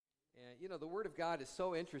The Word of God is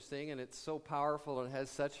so interesting, and it's so powerful, and it has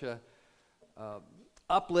such a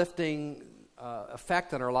uplifting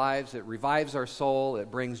effect on our lives. It revives our soul.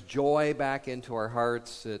 It brings joy back into our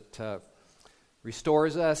hearts. It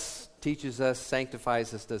restores us, teaches us,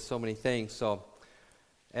 sanctifies us, does so many things. So,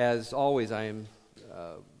 as always, I am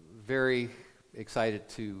very excited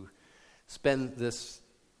to spend this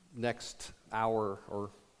next hour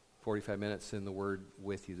or 45 minutes in the Word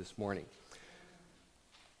with you this morning.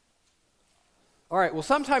 All right, well,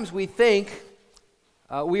 sometimes we think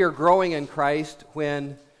we are growing in Christ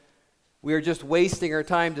when we are just wasting our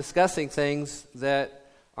time discussing things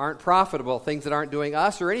that aren't profitable, things that aren't doing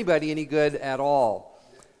us or anybody any good at all.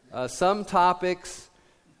 Some topics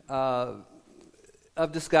of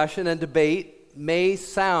discussion and debate may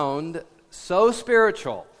sound so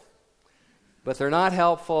spiritual, but they're not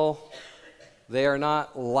helpful, they are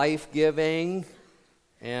not life-giving,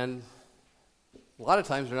 and a lot of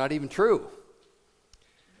times they're not even true.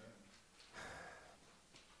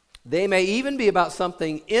 They may even be about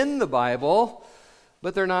something in the Bible,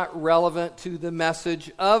 but they're not relevant to the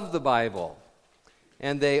message of the Bible.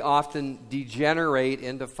 And they often degenerate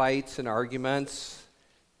into fights and arguments,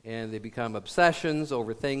 and they become obsessions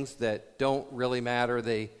over things that don't really matter.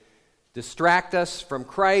 They distract us from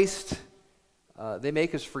Christ. They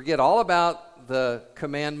make us forget all about the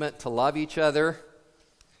commandment to love each other,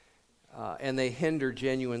 and they hinder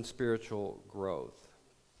genuine spiritual growth.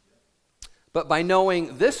 But by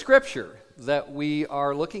knowing this scripture that we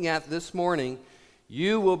are looking at this morning,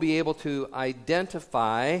 you will be able to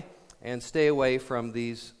identify and stay away from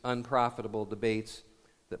these unprofitable debates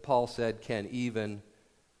that Paul said can even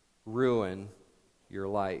ruin your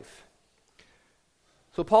life.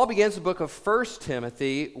 So Paul begins the book of 1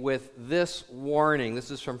 Timothy with this warning.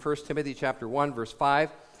 This is from 1 Timothy chapter 1, verse 5.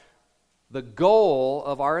 The goal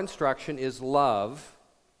of our instruction is love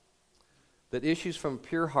that issues from a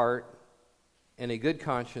pure heart and a good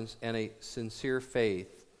conscience and a sincere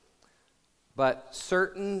faith. But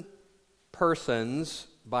certain persons,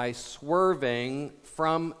 by swerving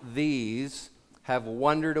from these, have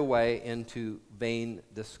wandered away into vain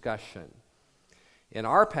discussion. In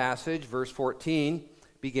our passage, verse 14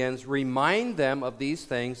 begins, remind them of these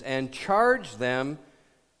things and charge them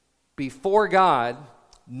before God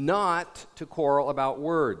not to quarrel about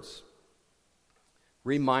words.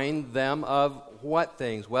 Remind them of what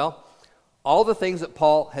things? Well, all the things that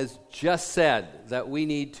Paul has just said, that we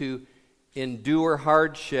need to endure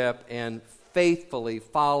hardship and faithfully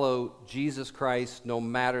follow Jesus Christ no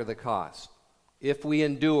matter the cost. If we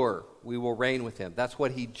endure, we will reign with him. That's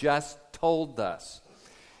what he just told us.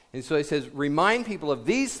 And so he says, remind people of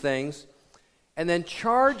these things and then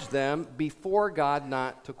charge them before God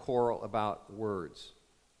not to quarrel about words.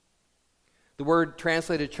 The word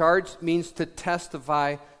translated charge means to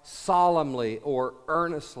testify solemnly or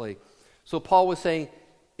earnestly. So Paul was saying,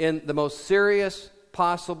 in the most serious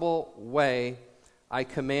possible way, I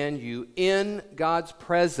command you in God's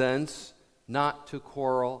presence not to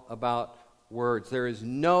quarrel about words. There is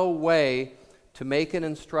no way to make an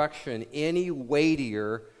instruction any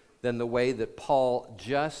weightier than the way that Paul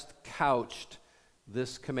just couched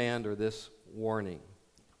this command or this warning.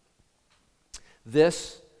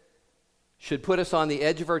 This should put us on the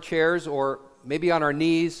edge of our chairs or maybe on our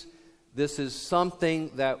knees. This is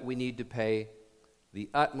something that we need to pay the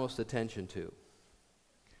utmost attention to.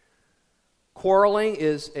 Quarreling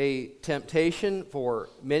is a temptation for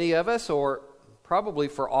many of us, or probably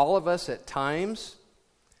for all of us at times.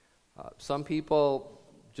 Some people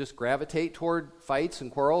just gravitate toward fights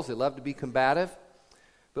and quarrels. They love to be combative.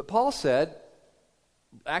 But Paul said,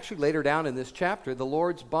 actually later down in this chapter, the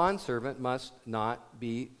Lord's bondservant must not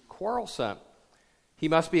be quarrelsome. He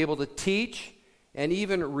must be able to teach and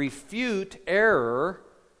even refute error,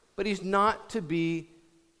 but he's not to be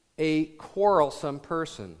a quarrelsome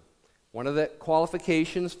person. One of the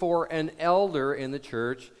qualifications for an elder in the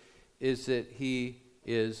church is that he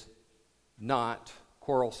is not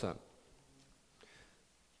quarrelsome.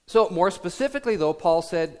 So more specifically, though, Paul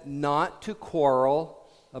said not to quarrel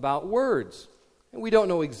about words. And we don't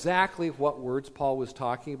know exactly what words Paul was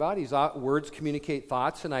talking about. Words communicate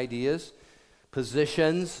thoughts and ideas,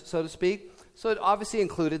 positions, so to speak. So it obviously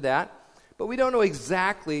included that. But we don't know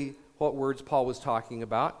exactly what words Paul was talking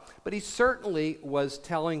about. But he certainly was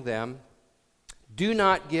telling them, do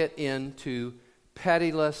not get into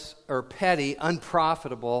petty,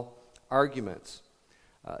 unprofitable arguments.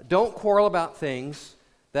 Don't quarrel about things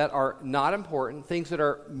that are not important, things that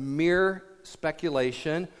are mere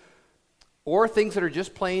speculation, or things that are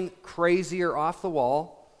just plain crazy or off the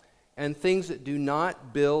wall, and things that do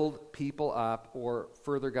not build people up or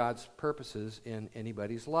further God's purposes in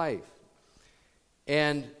anybody's life.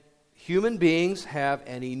 And human beings have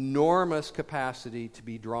an enormous capacity to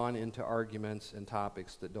be drawn into arguments and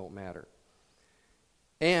topics that don't matter,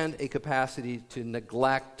 and a capacity to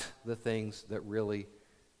neglect the things that really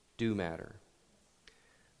do matter.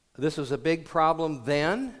 This was a big problem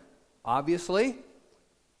then, obviously.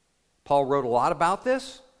 Paul wrote a lot about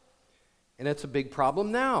this, and it's a big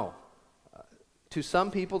problem now. To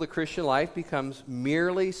some people, the Christian life becomes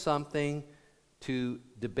merely something to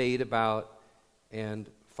debate about and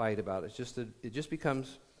fight about. It just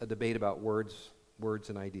becomes a debate about words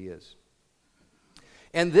and ideas.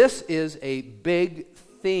 And this is a big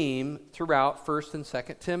theme throughout 1st and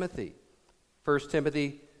 2nd Timothy. 1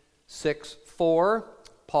 Timothy 6:4,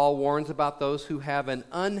 Paul warns about those who have an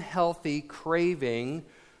unhealthy craving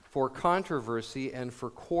for controversy and for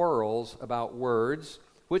quarrels about words,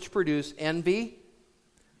 which produce envy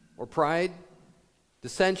or pride,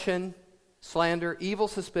 dissension, slander, evil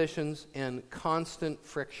suspicions, and constant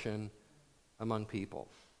friction among people.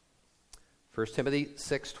 1 Timothy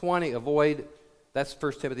 6:20, that's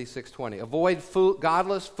 1 Timothy 6:20. Avoid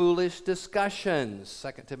godless, foolish discussions.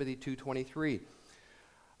 2 Timothy 2:23.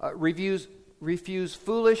 Refuse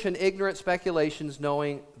foolish and ignorant speculations,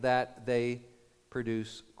 knowing that they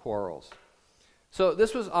produce quarrels. So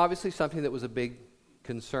this was obviously something that was a big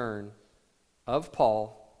concern of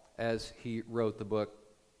Paul as he wrote the book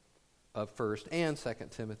of 1st and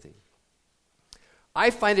 2nd Timothy. I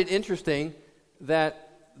find it interesting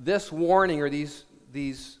that this warning or these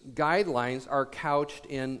guidelines are couched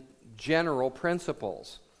in general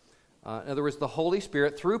principles. In other words, the Holy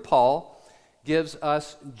Spirit, through Paul, gives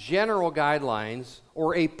us general guidelines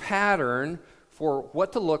or a pattern for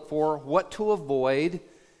what to look for, what to avoid,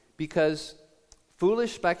 because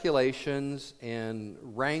foolish speculations and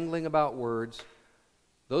wrangling about words,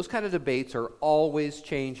 those kind of debates are always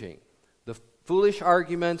changing. The foolish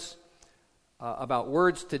arguments about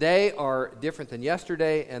words today are different than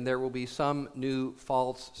yesterday, and there will be some new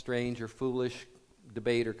false, strange, or foolish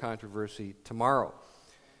debate or controversy tomorrow.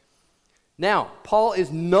 Now, Paul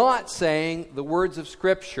is not saying the words of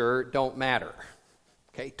Scripture don't matter.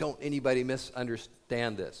 Okay, don't anybody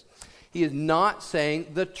misunderstand this. He is not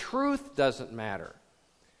saying the truth doesn't matter.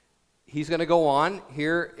 He's going to go on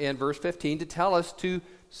here in verse 15 to tell us to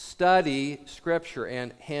study Scripture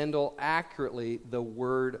and handle accurately the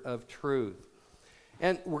word of truth.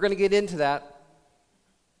 And we're going to get into that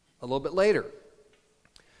a little bit later.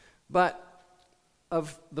 But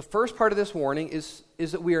of the first part of this warning is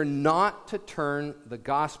that we are not to turn the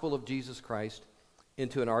gospel of Jesus Christ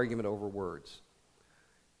into an argument over words.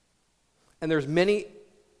 And there's many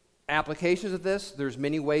applications of this. There's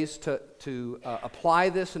many ways to apply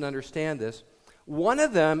this and understand this. One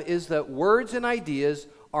of them is that words and ideas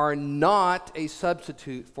are not a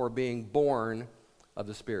substitute for being born of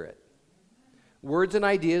the Spirit. Words and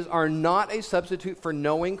ideas are not a substitute for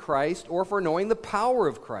knowing Christ or for knowing the power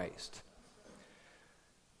of Christ.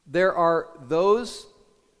 There are those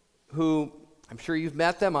who, I'm sure you've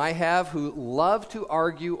met them, I have, who love to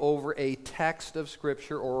argue over a text of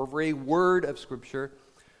Scripture or over a word of Scripture,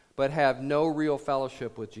 but have no real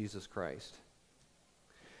fellowship with Jesus Christ.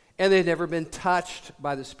 And they've never been touched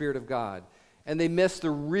by the Spirit of God. And they miss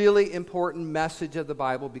the really important message of the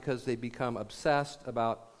Bible because they become obsessed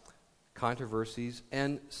about controversies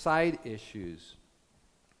and side issues.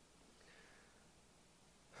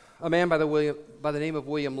 A man by the name of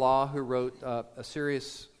William Law, who wrote A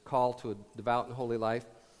Serious Call to a Devout and Holy Life,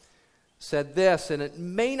 said this, and it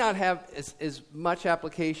may not have as much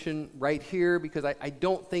application right here because I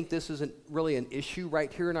don't think this isn't really an issue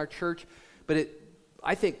right here in our church, but it,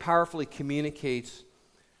 I think, powerfully communicates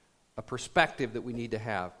a perspective that we need to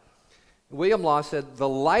have. William Law said, "The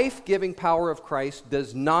life-giving power of Christ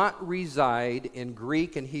does not reside in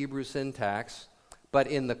Greek and Hebrew syntax, but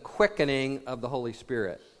in the quickening of the Holy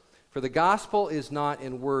Spirit. For the gospel is not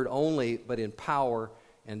in word only, but in power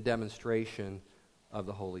and demonstration of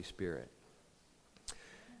the Holy Spirit."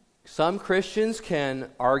 Some Christians can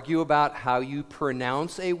argue about how you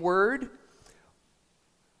pronounce a word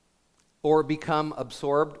or become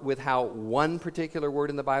absorbed with how one particular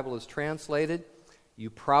word in the Bible is translated.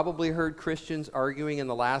 You probably heard Christians arguing in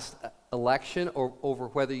the last election over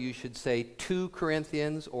whether you should say 2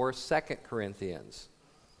 Corinthians or 2 Corinthians.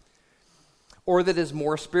 Or that it's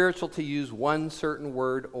more spiritual to use one certain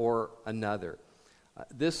word or another.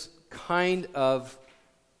 This kind of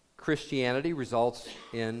Christianity results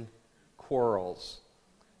in quarrels.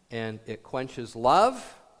 And it quenches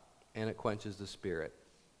love and it quenches the Spirit.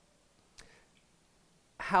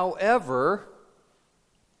 However,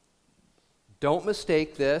 don't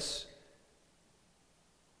mistake this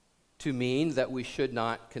to mean that we should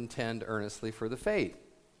not contend earnestly for the faith.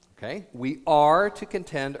 Okay? We are to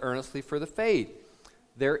contend earnestly for the faith.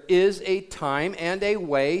 There is a time and a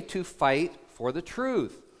way to fight for the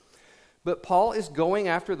truth. But Paul is going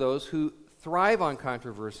after those who thrive on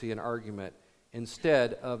controversy and argument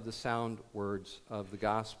instead of the sound words of the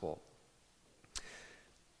gospel.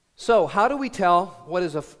 So, how do we tell what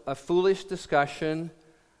is a foolish discussion,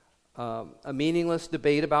 a meaningless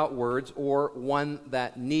debate about words, or one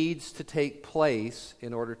that needs to take place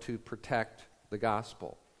in order to protect the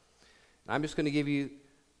gospel? I'm just going to give you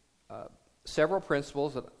several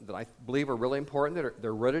principles that I believe are really important.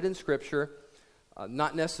 They're rooted in Scripture,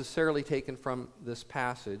 not necessarily taken from this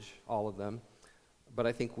passage, all of them, but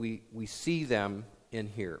I think we see them in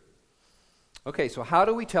here. Okay, so how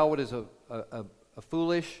do we tell what is a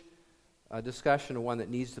foolish discussion and one that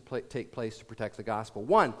needs to take place to protect the gospel?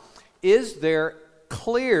 One, is there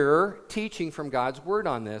clear teaching from God's Word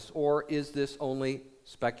on this, or is this only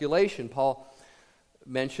speculation? Paul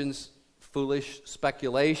mentions foolish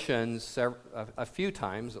speculations a few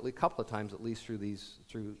times, at least a couple of times at least through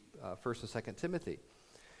 1st and 2nd Timothy.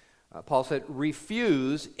 Paul said,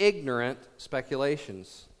 refuse ignorant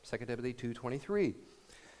speculations, 2 Timothy 2:23.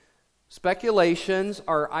 Speculations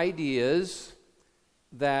are ideas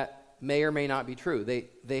that may or may not be true.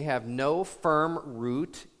 They have no firm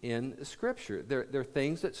root in Scripture. They're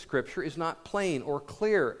things that Scripture is not plain or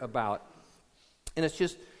clear about. And it's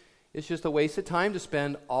just a waste of time to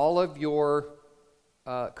spend all of your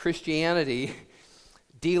Christianity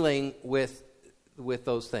dealing with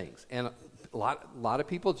those things. And a lot of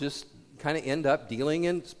people just kind of end up dealing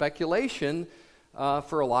in speculation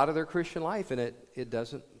for a lot of their Christian life, and it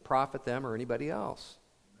doesn't profit them or anybody else.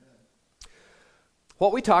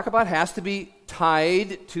 What we talk about has to be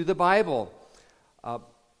tied to the Bible.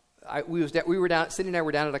 Cindy and I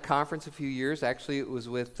were down at a conference a few years. Actually, it was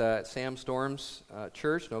with Sam Storm's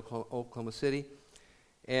church in Oklahoma City.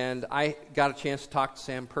 And I got a chance to talk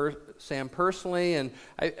to Sam personally. And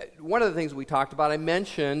one of the things we talked about, I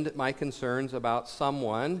mentioned my concerns about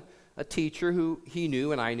someone, a teacher who he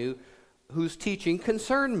knew and I knew, whose teaching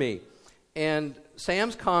concerned me. And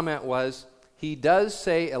Sam's comment was, he does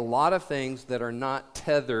say a lot of things that are not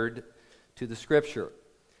tethered to the Scripture.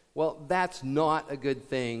 Well, that's not a good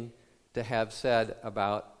thing to have said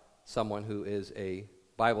about someone who is a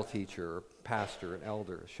Bible teacher, or pastor, an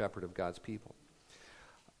elder, a shepherd of God's people.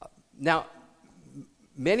 Now,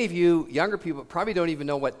 many of you younger people probably don't even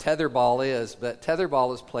know what tetherball is, but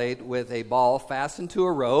tetherball is played with a ball fastened to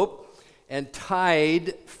a rope and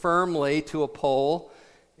tied firmly to a pole.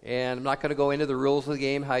 And I'm not going to go into the rules of the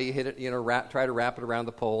game, how you hit it, try to wrap it around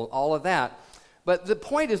the pole, all of that. But the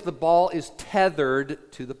point is the ball is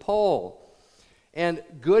tethered to the pole. And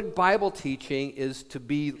good Bible teaching is to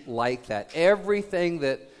be like that. Everything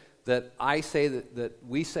that I say, that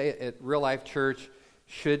we say at Real Life Church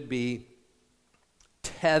should be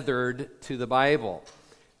tethered to the Bible.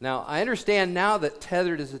 Now, I understand now that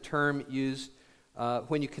tethered is a term used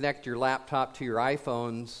when you connect your laptop to your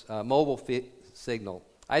iPhone's mobile signal.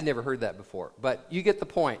 I'd never heard that before, but you get the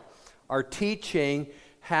point. Our teaching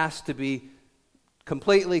has to be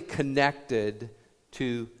completely connected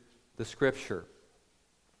to the Scripture.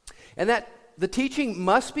 And that the teaching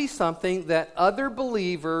must be something that other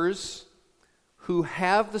believers who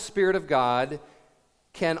have the Spirit of God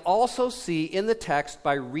can also see in the text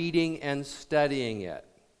by reading and studying it.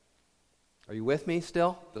 Are you with me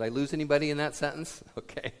still? Did I lose anybody in that sentence?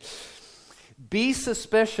 Okay. Be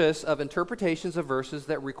suspicious of interpretations of verses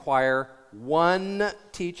that require one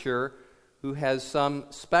teacher who has some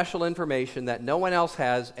special information that no one else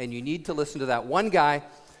has, and you need to listen to that one guy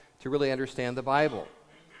to really understand the Bible.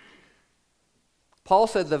 Paul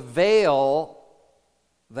said the veil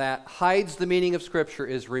that hides the meaning of Scripture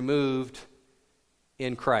is removed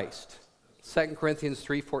in Christ. 2 Corinthians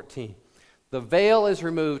 3:14. The veil is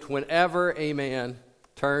removed whenever a man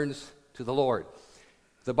turns to the Lord.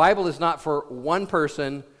 The Bible is not for one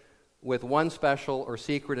person with one special or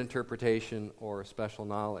secret interpretation or special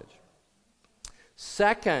knowledge.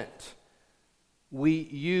 Second, we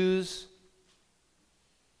use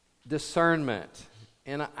discernment.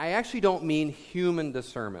 And I actually don't mean human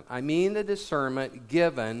discernment. I mean the discernment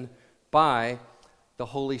given by the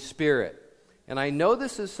Holy Spirit. And I know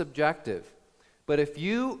this is subjective, but if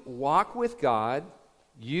you walk with God,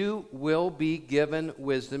 you will be given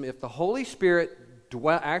wisdom. If the Holy Spirit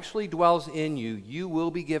actually dwells in you, you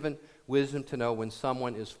will be given wisdom to know when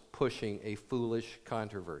someone is pushing a foolish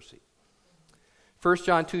controversy. 1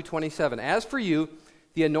 John 2:27, as for you,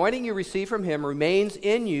 the anointing you receive from him remains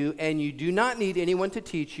in you, and you do not need anyone to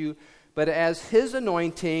teach you, but as his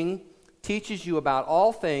anointing teaches you about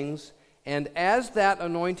all things, and as that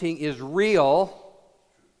anointing is real,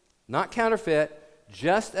 not counterfeit,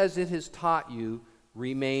 just as it has taught you,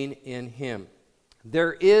 remain in him.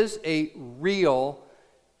 There is a real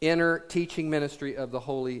inner teaching ministry of the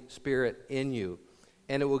Holy Spirit in you,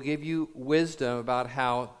 and it will give you wisdom about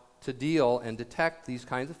how to deal and detect these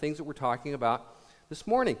kinds of things that we're talking about this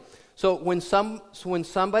morning. So when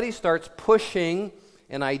somebody starts pushing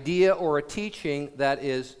an idea or a teaching that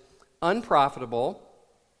is unprofitable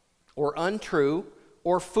or untrue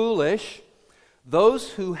or foolish, those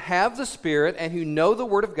who have the Spirit and who know the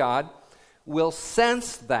Word of God will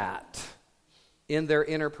sense that in their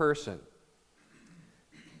inner person.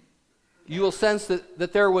 You will sense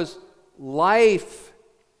that there was life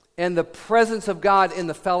and the presence of God in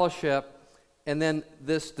the fellowship, and then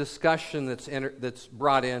this discussion that's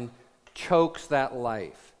brought in chokes that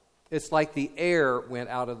life. It's like the air went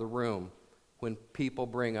out of the room when people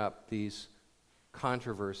bring up these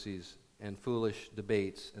controversies and foolish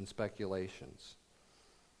debates and speculations.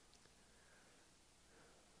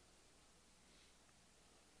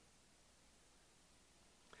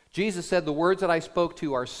 Jesus said, "The words that I spoke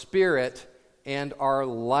to are spirit and are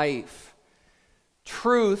life."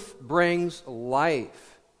 Truth brings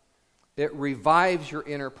life. It revives your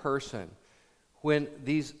inner person. When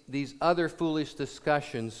these other foolish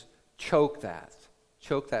discussions choke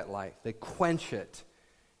that life. They quench it.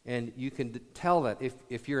 And you can tell that.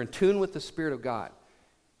 If you're in tune with the Spirit of God,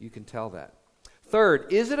 you can tell that.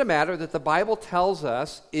 Third, is it a matter that the Bible tells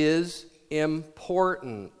us is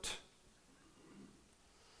important?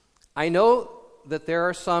 I know that there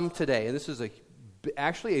are some today, and this is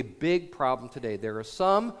actually a big problem today. There are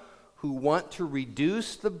some who want to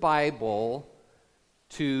reduce the Bible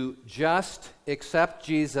to just accept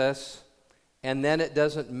Jesus, and then it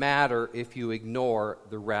doesn't matter if you ignore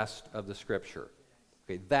the rest of the Scripture.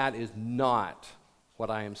 Okay, that is not what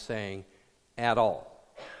I am saying at all.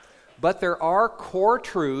 But there are core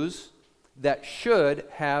truths that should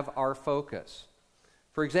have our focus.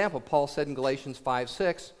 For example, Paul said in Galatians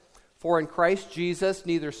 5:6, "For in Christ Jesus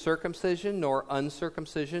neither circumcision nor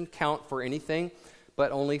uncircumcision count for anything,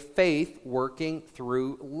 but only faith working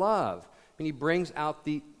through love." And he brings out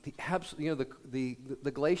the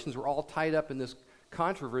Galatians were all tied up in this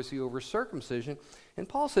controversy over circumcision. And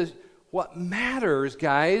Paul says, what matters,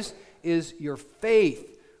 guys, is your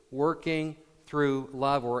faith working through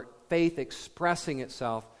love, or faith expressing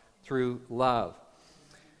itself through love.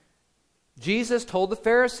 Jesus told the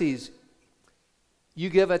Pharisees, you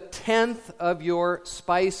give 1/10 of your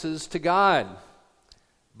spices to God,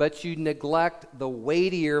 but you neglect the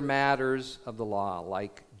weightier matters of the law,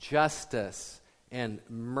 like justice and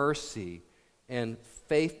mercy and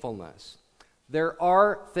faithfulness. There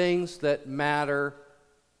are things that matter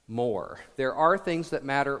more. There are things that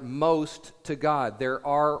matter most to God. There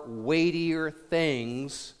are weightier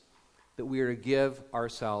things that we are to give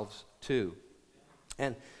ourselves to.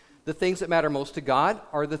 And the things that matter most to God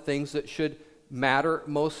are the things that should matter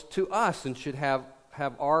most to us and should have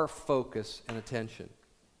our focus and attention.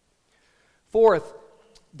 Fourth,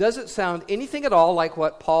 does it sound anything at all like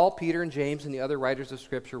what Paul, Peter, and James and the other writers of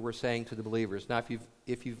Scripture were saying to the believers? Now,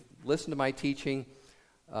 if you've listened to my teaching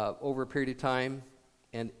over a period of time,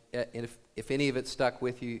 and if any of it stuck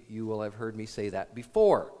with you, you will have heard me say that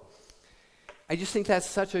before. I just think that's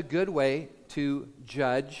such a good way to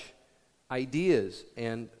judge ideas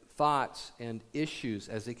and thoughts and issues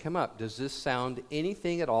as they come up. Does this sound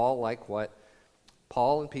anything at all like what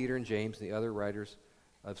Paul and Peter and James and the other writers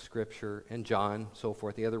of Scripture, and John, so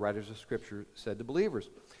forth, the other writers of Scripture said to believers?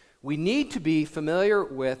 We need to be familiar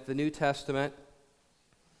with the New Testament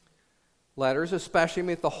letters, especially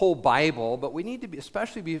with the whole Bible, but we need to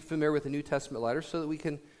especially be familiar with the New Testament letters so that we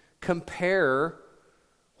can compare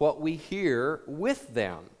what we hear with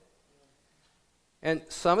them. And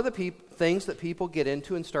some of the things that people get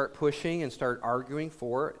into and start pushing and start arguing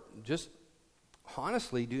for just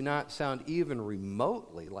honestly do not sound even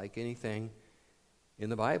remotely like anything in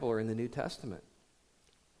the Bible or in the New Testament.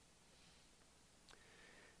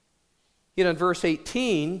 In verse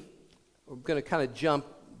 18, we're going to kind of jump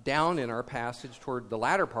down in our passage toward the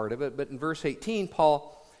latter part of it, but in verse 18,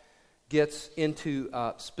 Paul gets into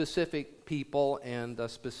specific people and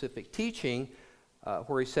specific teaching,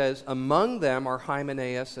 where he says, among them are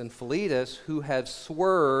Hymenaeus and Philetus, who have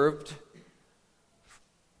swerved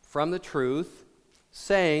from the truth,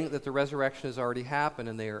 saying that the resurrection has already happened,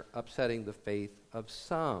 and they are upsetting the faith of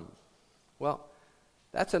some. Well,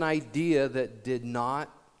 that's an idea that did not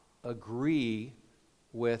agree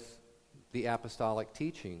with the apostolic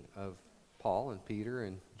teaching of Paul and Peter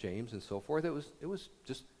and James and so forth. It was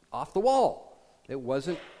just off the wall. It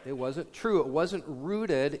wasn't true. It wasn't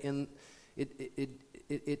rooted in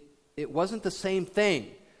it wasn't the same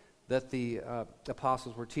thing that the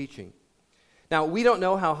apostles were teaching. Now, we don't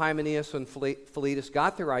know how Hymenaeus and Philetus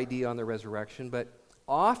got their idea on the resurrection, but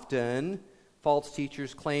often false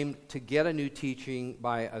teachers claim to get a new teaching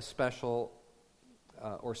by a special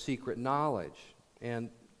or secret knowledge. And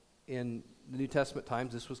in the New Testament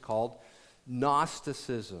times, this was called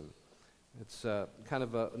Gnosticism. It's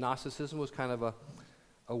Gnosticism was kind of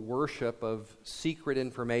a worship of secret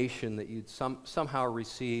information that you'd somehow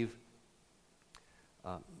receive,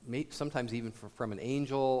 sometimes even from an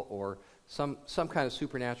angel or some kind of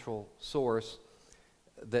supernatural source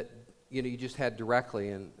that you just had directly,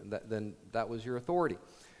 and then that was your authority.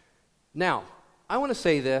 Now, I want to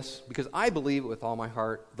say this because I believe it with all my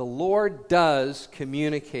heart. The Lord does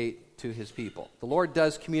communicate to His people. The Lord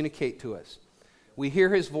does communicate to us. We hear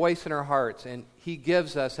His voice in our hearts, and He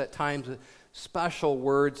gives us at times special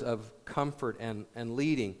words of comfort and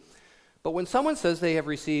leading. But when someone says they have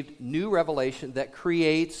received new revelation that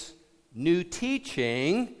creates new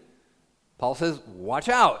teaching, Paul says, watch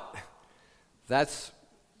out. That's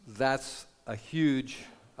a huge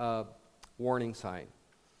warning sign.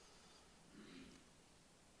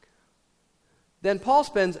 Then Paul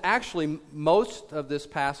spends actually most of this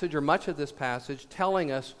passage, or much of this passage,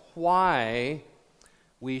 telling us why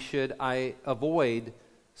we should avoid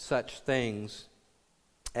such things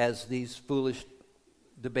as these foolish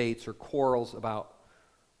debates or quarrels about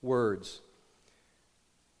words.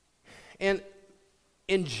 And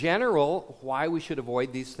in general, why we should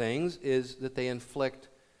avoid these things is that they inflict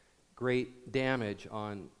great damage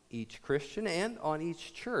on each Christian and on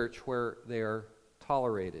each church where they are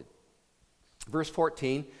tolerated. Verse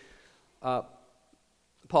 14,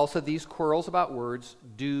 Paul said, these quarrels about words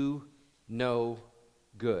do no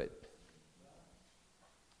good.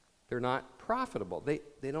 They're not profitable.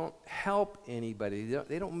 They don't help anybody.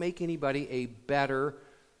 They don't make anybody a better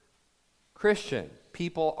Christian.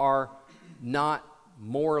 People are not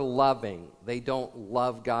more loving. They don't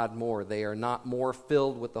love God more. They are not more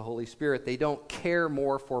filled with the Holy Spirit. They don't care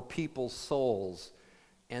more for people's souls,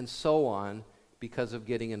 and so on, because of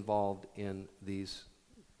getting involved in these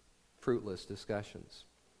fruitless discussions.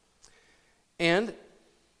 And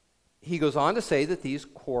he goes on to say that these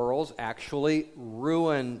quarrels actually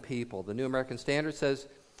ruin people. The New American Standard says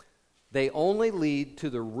they only lead to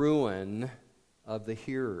the ruin of the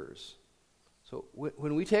hearers. So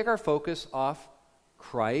when we take our focus off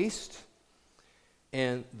Christ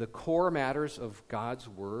and the core matters of God's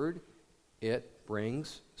Word, it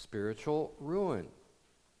brings spiritual ruin.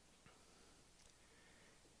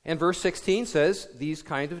 And verse 16 says, these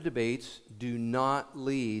kind of debates do not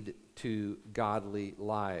lead to godly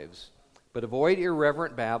lives, but avoid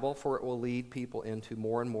irreverent babble, for it will lead people into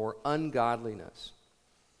more and more ungodliness.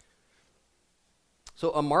 So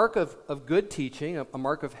a mark of good teaching, a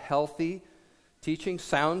mark of healthy teaching,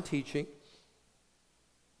 sound teaching,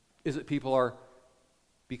 is that people are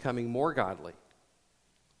becoming more godly.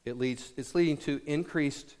 It's leading to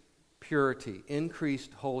increased purity,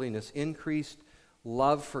 increased holiness, increased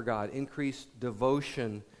love for God, increased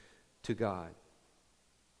devotion to God.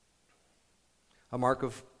 A mark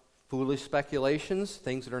of foolish speculations,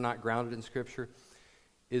 things that are not grounded in Scripture,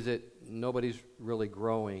 is that nobody's really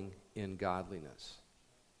growing in godliness.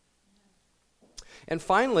 And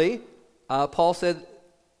finally, Paul said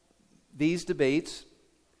these debates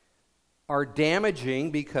are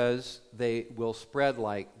damaging because they will spread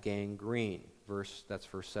like gangrene. That's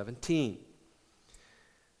verse 17.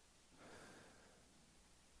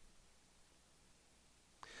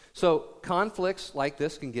 So conflicts like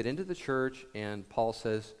this can get into the church, and Paul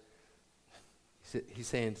says, he's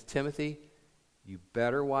saying to Timothy, you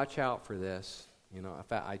better watch out for this. In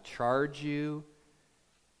fact, I charge you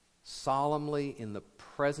solemnly in the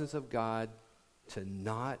presence of God to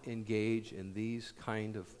not engage in these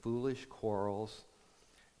kind of foolish quarrels,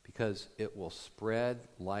 because it will spread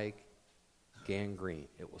like gangrene.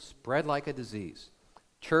 It will spread like a disease.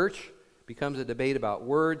 Church becomes a debate about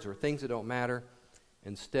words or things that don't matter,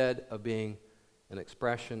 instead of being an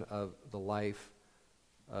expression of the life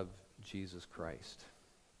of Jesus Christ.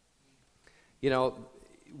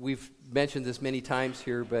 We've mentioned this many times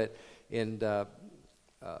here, but in 1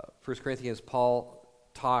 Corinthians, Paul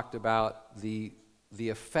talked about the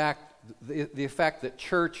effect that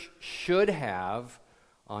church should have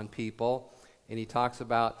on people, and he talks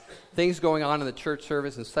about things going on in the church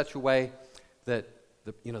service in such a way that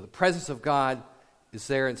the presence of God is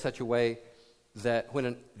there in such a way that when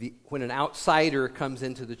an outsider comes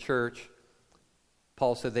into the church,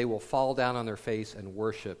 Paul said they will fall down on their face and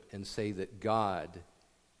worship and say that God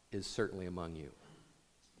is certainly among you.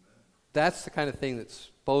 That's the kind of thing that's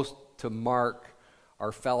supposed to mark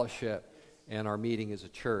our fellowship and our meeting as a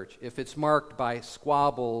church. If it's marked by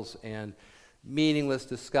squabbles and meaningless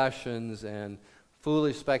discussions and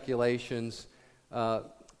foolish speculations,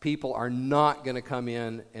 people are not going to come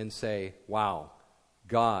in and say, wow,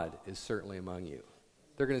 God is certainly among you.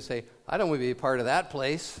 They're going to say, I don't want to be a part of that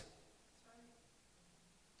place.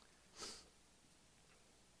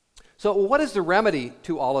 So what is the remedy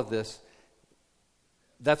to all of this?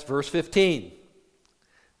 That's verse 15.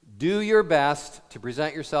 Do your best to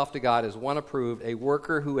present yourself to God as one approved, a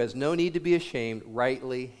worker who has no need to be ashamed,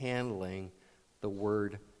 rightly handling the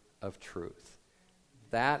word of truth.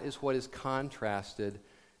 That is what is contrasted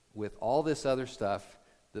with all this other stuff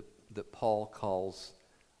that Paul calls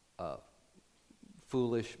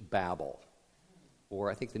foolish babble. Or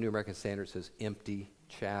I think the New American Standard says empty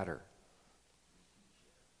chatter.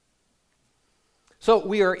 So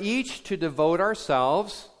we are each to devote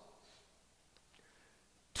ourselves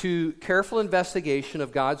to careful investigation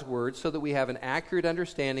of God's Word so that we have an accurate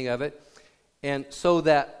understanding of it, and so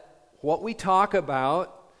that what we talk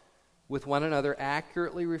about with one another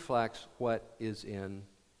accurately reflects what is in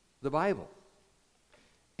the Bible.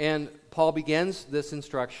 And Paul begins this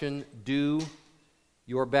instruction, do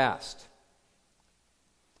your best.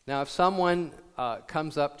 Now, if someone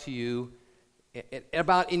comes up to you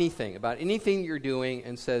about anything you're doing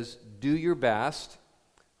and says, do your best,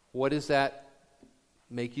 what does that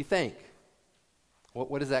make you think?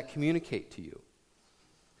 What does that communicate to you?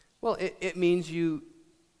 Well, it means you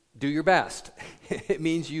do your best. It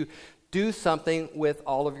means you do something with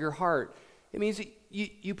all of your heart. It means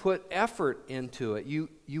you put effort into it.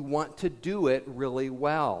 You want to do it really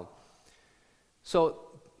well. So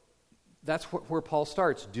that's where Paul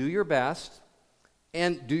starts. Do your best.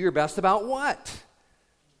 And do your best about what?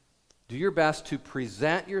 Do your best to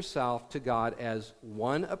present yourself to God as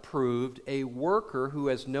one approved, a worker who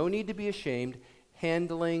has no need to be ashamed,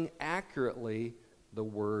 handling accurately the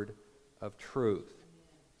word of truth.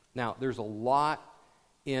 Now, there's a lot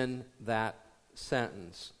in that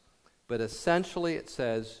sentence, but essentially it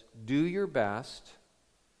says, do your best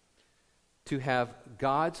to have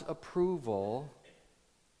God's approval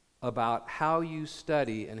about how you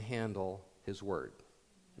study and handle His Word.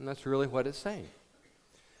 And that's really what it's saying.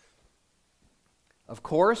 Of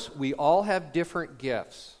course, we all have different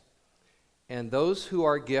gifts. And those who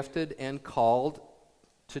are gifted and called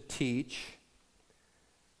to teach,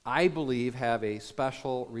 I believe, have a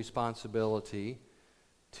special responsibility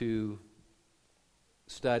to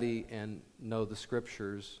study and know the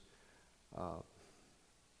Scriptures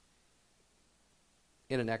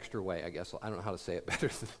in an extra way, I guess. I don't know how to say it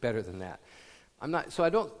better than that.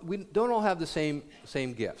 We don't all have the same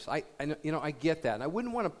gifts. I get that, and I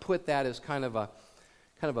wouldn't want to put that as kind of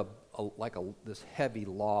this heavy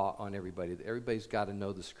law on everybody. That everybody's got to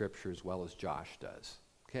know the Scripture as well as Josh does.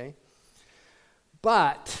 Okay,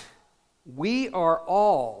 but we are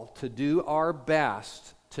all to do our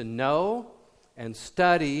best to know and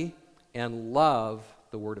study and love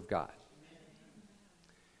the Word of God.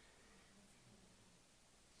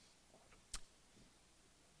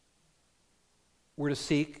 We're to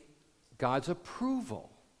seek God's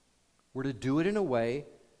approval. We're to do it in a way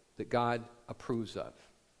that God approves of.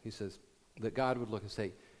 He says that God would look and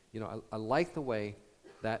say, I like the way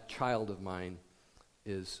that child of mine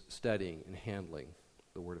is studying and handling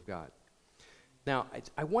the Word of God. Now,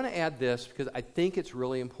 I want to add this because I think it's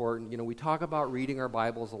really important. We talk about reading our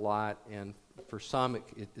Bibles a lot, and for some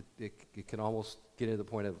it can almost get to the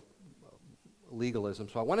point of legalism.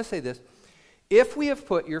 So I want to say this. If we have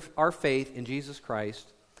put our faith in Jesus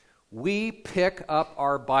Christ, we pick up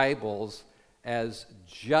our Bibles as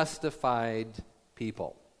justified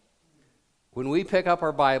people. When we pick up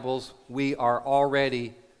our Bibles, we are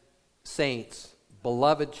already saints,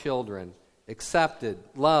 beloved children, accepted,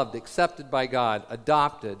 loved, accepted by God,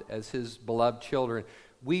 adopted as His beloved children.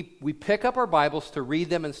 We pick up our Bibles to read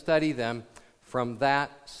them and study them from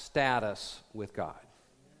that status with God.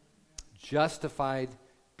 Justified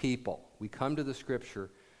people. We come to the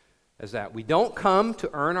Scripture as that. We don't come to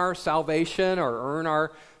earn our salvation or earn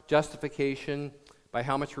our justification by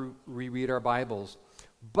how much we read our Bibles.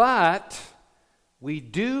 But we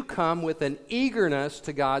do come with an eagerness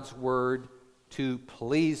to God's Word to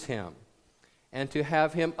please Him and to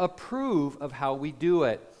have Him approve of how we do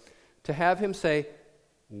it. To have Him say,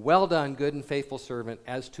 well done, good and faithful servant,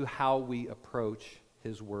 as to how we approach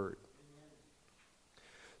His Word.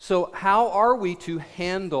 So how are we to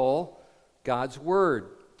handle God's Word?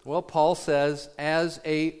 Well, Paul says, as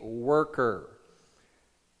a worker.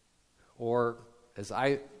 Or, as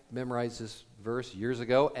I memorize this verse years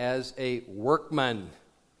ago as a workman.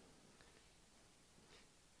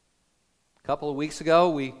 A couple of weeks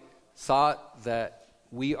ago, we saw that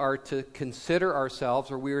we are to consider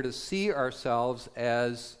ourselves, or we are to see ourselves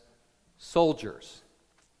as soldiers.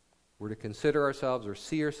 We're to consider ourselves or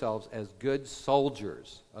see ourselves as good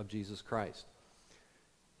soldiers of Jesus Christ.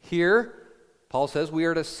 Here, Paul says we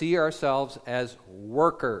are to see ourselves as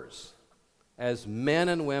workers, as men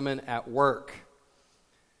and women at work.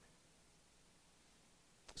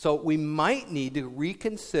 So we might need to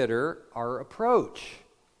reconsider our approach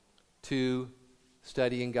to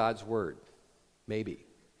studying God's Word. Maybe.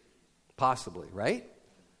 Possibly, right?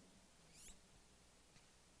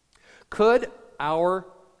 Could our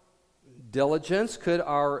diligence, could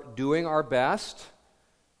our doing our best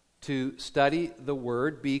to study the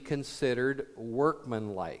Word be considered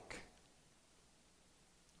workmanlike?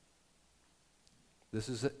 This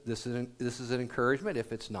is an encouragement.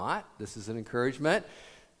 If it's not, this is an encouragement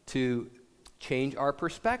to change our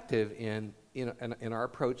perspective in our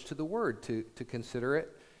approach to the Word, to consider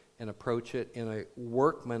it and approach it in a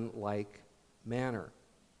workmanlike manner.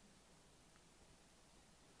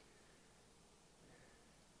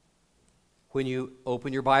 When you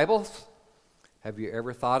open your Bibles, have you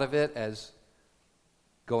ever thought of it as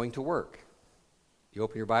going to work? You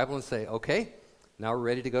open your Bible and say, okay, now we're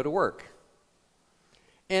ready to go to work.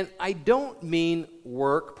 And I don't mean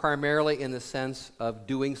work primarily in the sense of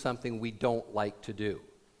doing something we don't like to do,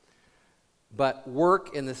 but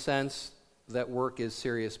work in the sense that work is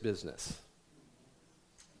serious business.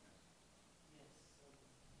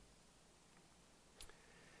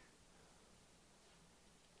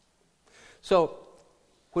 So,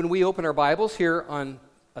 when we open our Bibles here on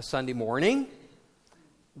a Sunday morning,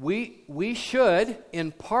 we should,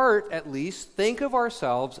 in part at least, think of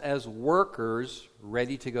ourselves as workers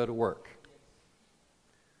ready to go to work.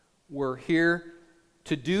 We're here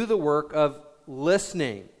to do the work of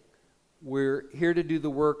listening. We're here to do the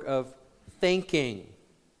work of thinking,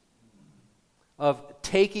 of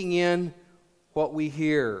taking in what we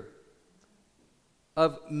hear,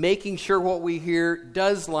 of making sure what we hear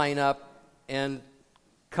does line up and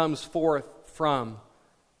comes forth from,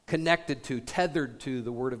 connected to, tethered to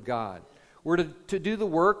the Word of God. We're to do the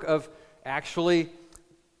work of actually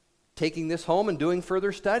taking this home and doing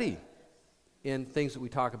further study in things that we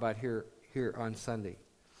talk about here on Sunday.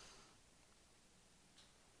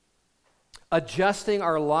 Adjusting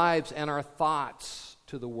our lives and our thoughts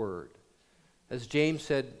to the Word. As James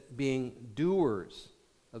said, being doers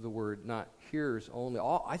of the Word, not hearers only.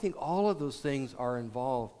 I think all of those things are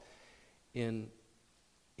involved in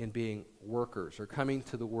being workers, or coming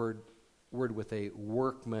to the word with a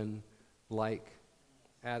workman-like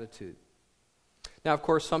attitude. Now, of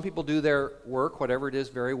course, some people do their work, whatever it is,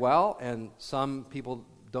 very well, and some people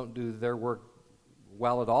don't do their work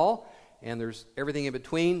well at all, and there's everything in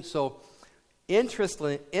between. So,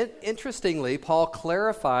 interestingly, Paul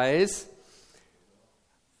clarifies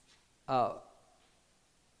that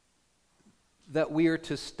we are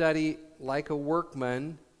to study like a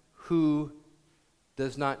workman who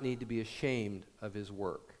does not need to be ashamed of his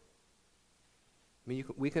work. I mean,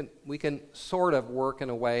 we can sort of work in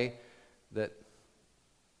a way that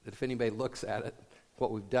if anybody looks at it,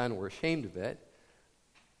 what we've done, we're ashamed of it.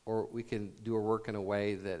 Or we can do our work in a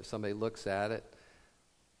way that if somebody looks at it,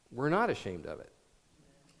 we're not ashamed of it.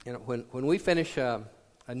 You know, when we finish a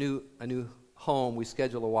new home, we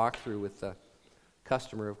schedule a walkthrough with the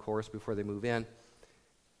customer, of course, before they move in.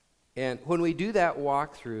 And when we do that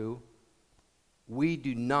walkthrough, we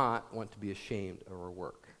do not want to be ashamed of our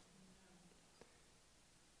work.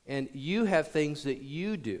 And you have things that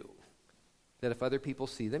you do that if other people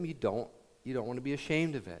see them, you don't want to be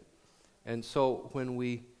ashamed of it. And so when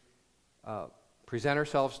we present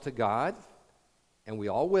ourselves to God, and we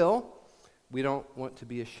all will, we don't want to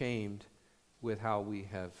be ashamed with how we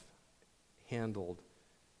have handled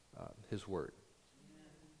His Word.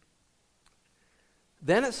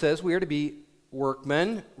 Then it says we are to be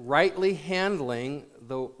workmen, rightly handling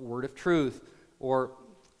the word of truth. Or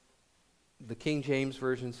the King James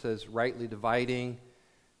Version says rightly dividing,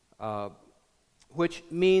 which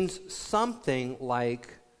means something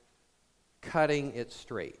like cutting it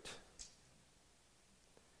straight.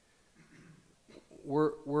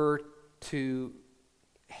 We're to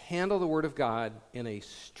handle the Word of God in a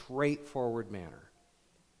straightforward manner.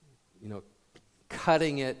 You know,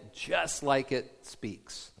 cutting it just like it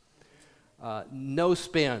speaks. No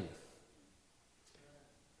spin.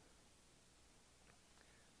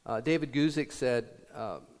 David Guzik said,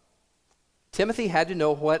 Timothy had to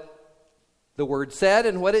know what the Word said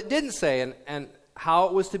and what it didn't say. And how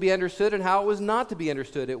it was to be understood and how it was not to be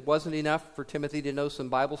understood. It wasn't enough for Timothy to know some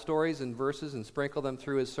Bible stories and verses and sprinkle them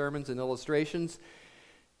through his sermons and illustrations.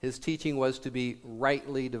 His teaching was to be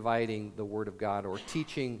rightly dividing the Word of God, or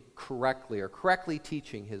teaching correctly, or correctly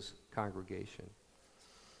teaching his congregation.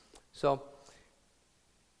 So,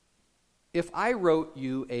 if I wrote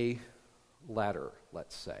you a letter,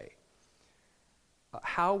 let's say,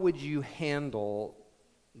 how would you handle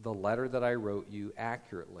the letter that I wrote you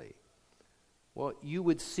accurately? Well, you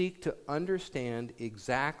would seek to understand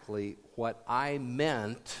exactly what I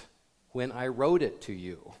meant when I wrote it to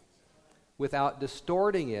you, without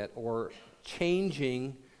distorting it or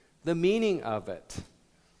changing the meaning of it.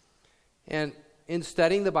 And in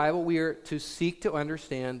studying the Bible, we are to seek to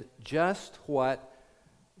understand just what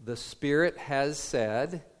the Spirit has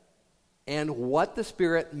said and what the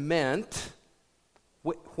Spirit meant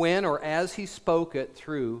when or as He spoke it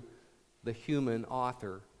through the human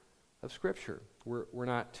author of Scripture. We're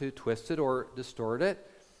not to twist it or distort it.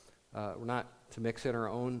 We're not to mix in our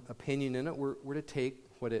own opinion in it. We're to take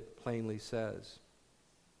what it plainly says.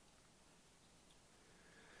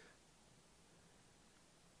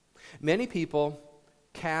 Many people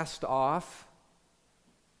cast off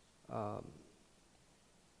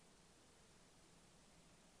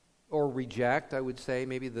or reject, I would say,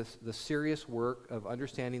 maybe the serious work of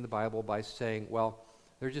understanding the Bible by saying, well,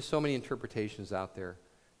 there's just so many interpretations out there.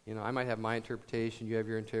 You know, I might have my interpretation, you have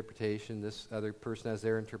your interpretation, this other person has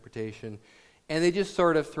their interpretation, and they just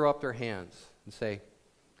sort of throw up their hands and say,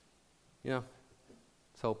 you know,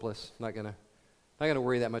 it's hopeless. Not gonna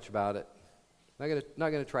worry that much about it. Not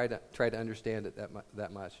gonna try to understand it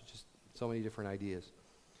that much. Just so many different ideas.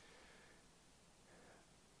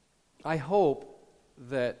 I hope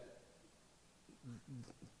that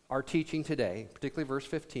our teaching today, particularly verse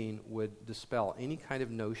 15, would dispel any kind of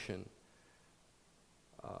notion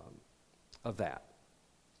of that.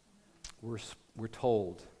 We're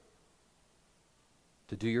told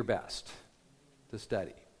to do your best to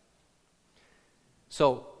study.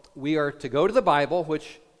 So we are to go to the Bible,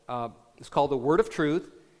 which is called the Word of Truth,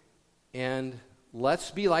 and let's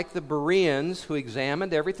be like the Bereans who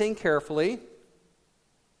examined everything carefully.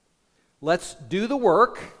 Let's do the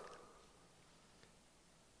work.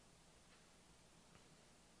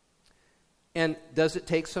 And does it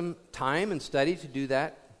take some time and study to do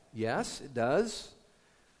that? Yes, it does.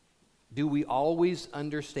 Do we always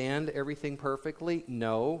understand everything perfectly?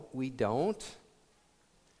 No, we don't.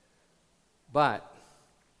 But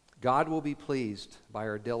God will be pleased by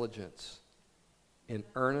our diligence in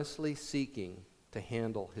earnestly seeking to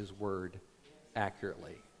handle His Word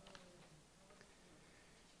accurately.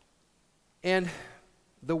 And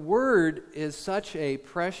the Word is such a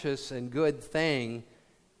precious and good thing,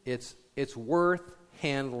 it's worth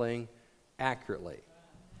handling accurately.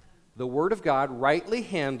 The Word of God, rightly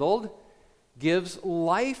handled, gives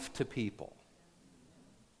life to people.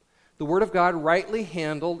 The Word of God, rightly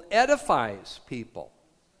handled, edifies people.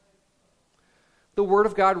 The Word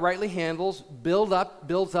of God, rightly handles, builds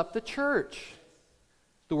up the church.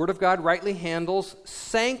 The Word of God, rightly handles,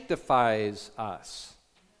 sanctifies us.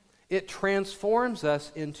 It transforms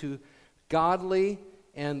us into godly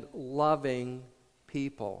and loving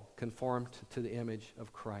people conformed to the image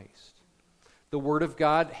of Christ. The Word of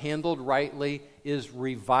God, handled rightly, is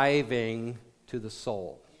reviving to the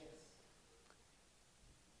soul.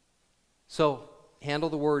 So, handle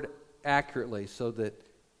the Word accurately so that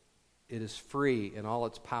it is free in all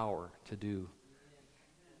its power to do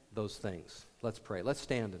those things. Let's pray. Let's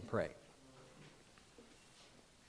stand and pray.